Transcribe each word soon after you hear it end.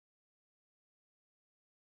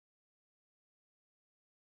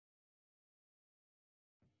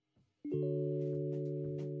Hi,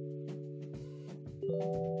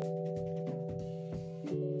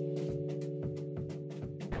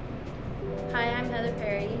 I'm Heather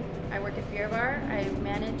Perry. I work at Beer Bar. I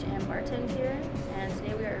manage and bartend here, and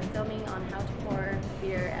today we are filming on how to pour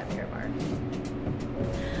beer at Beer Bar.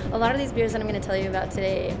 A lot of these beers that I'm going to tell you about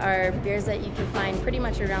today are beers that you can find pretty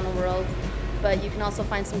much around the world, but you can also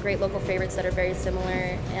find some great local favorites that are very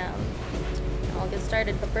similar. I'll get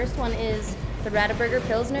started. The first one is the Radeberger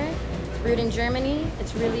Pilsner. It's brewed in Germany.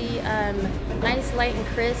 It's really nice, light, and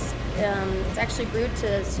crisp. It's actually brewed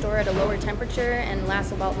to store at a lower temperature and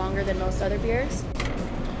lasts a lot longer than most other beers.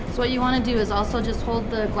 So what you want to do is also just hold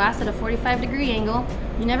the glass at a 45-degree angle.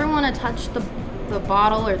 You never want to touch the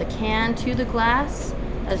bottle or the can to the glass.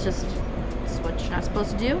 That's what you're not supposed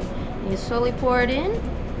to do. You slowly pour it in.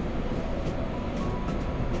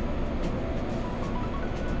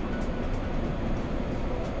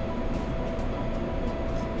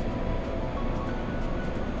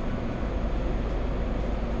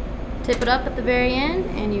 Tip it up at the very end,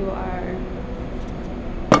 and you are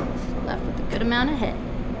left with a good amount of head.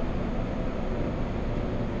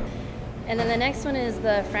 And then the next one is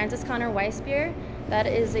the Franziskaner Weissbier. That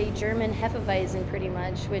is a German Hefeweizen pretty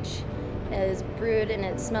much, which is brewed and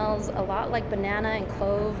it smells a lot like banana and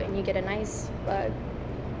clove, and you get a nice,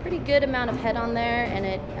 pretty good amount of head on there, and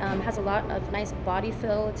it has a lot of nice body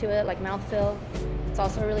fill to it, like mouth fill. It's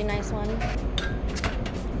also a really nice one.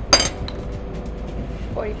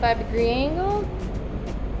 45-degree angle.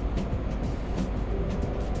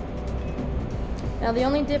 Now the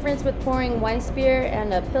only difference with pouring Weissbier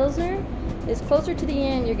and a Pilsner is closer to the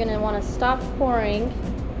end, you're going to want to stop pouring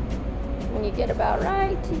when you get about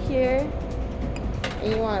right to here,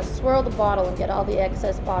 and you want to swirl the bottle and get all the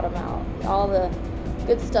excess bottom out, all the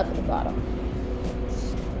good stuff at the bottom.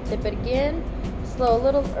 Tip it again, slow a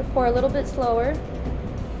little, or pour a little bit slower.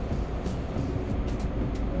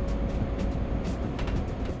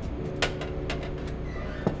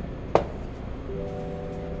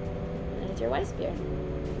 And it's your Weissbier.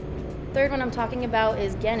 Third one I'm talking about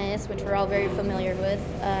is Guinness, which we're all very familiar with,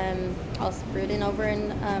 also brewed over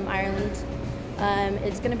in Ireland.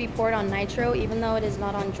 It's going to be poured on nitro, even though it is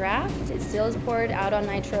not on draft. It still is poured out on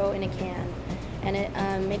nitro in a can, and it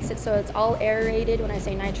makes it so it's all aerated. When I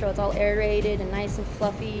say nitro, it's all aerated and nice and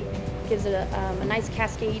fluffy. Gives it a nice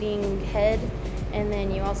cascading head, and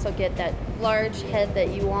then you also get that large head that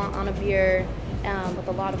you want on a beer with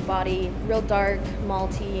a lot of body, real dark,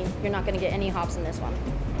 malty. You're not going to get any hops in this one.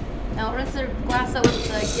 Now rinse the glass up with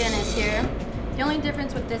the Guinness here. The only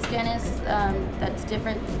difference with this Guinness that's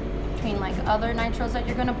different between like other nitros that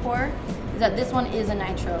you're going to pour is that this one is a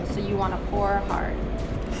nitro, so you want to pour hard.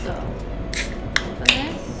 So open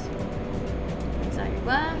this, rinse out your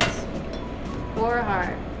glass, pour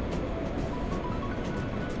hard.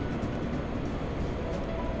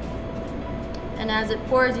 And as it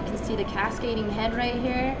pours, you can see the cascading head right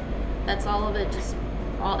here. That's all of it,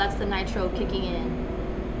 that's the nitro kicking in.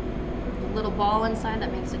 Little ball inside that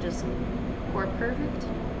makes it just pour perfect.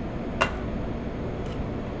 There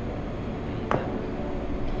you go.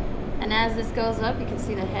 And as this goes up, you can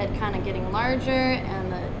see the head kind of getting larger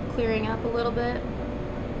and the clearing up a little bit.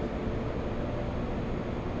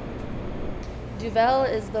 Duvel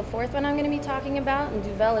is the fourth one I'm going to be talking about, and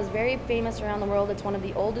Duvel is very famous around the world. It's one of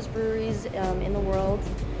the oldest breweries in the world.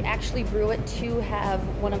 They actually brew it to have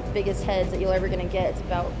one of the biggest heads that you're ever going to get. It's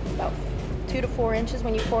about 2 to 4 inches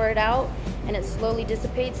when you pour it out, and it slowly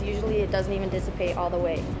dissipates. Usually it doesn't even dissipate all the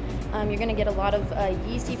way. You're going to get a lot of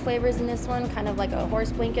yeasty flavors in this one, kind of like a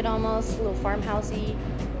horse blanket almost, a little farmhousey,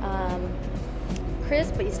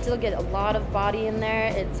 crisp, but you still get a lot of body in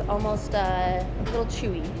there. It's almost a little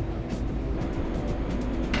chewy.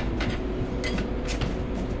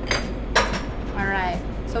 Alright,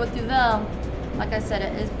 so with Duvel, like I said,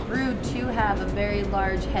 it is brewed to have a very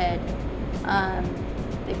large head.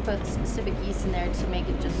 They put specific yeast in there to make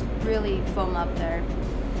it just really foam up there.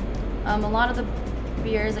 A lot of the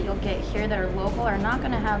beers that you'll get here that are local are not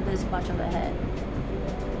going to have this much of a head.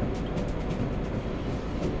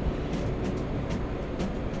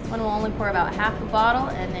 This one will only pour about half the bottle,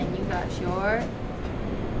 and then you got your...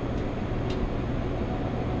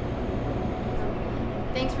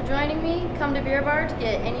 Thanks for joining me. Come to Beer Bar to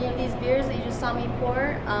get any of these beers that you just saw me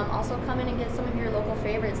pour. Also come in and get some of your local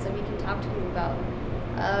favorites that we can talk to you about.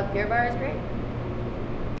 Beer Bar is great.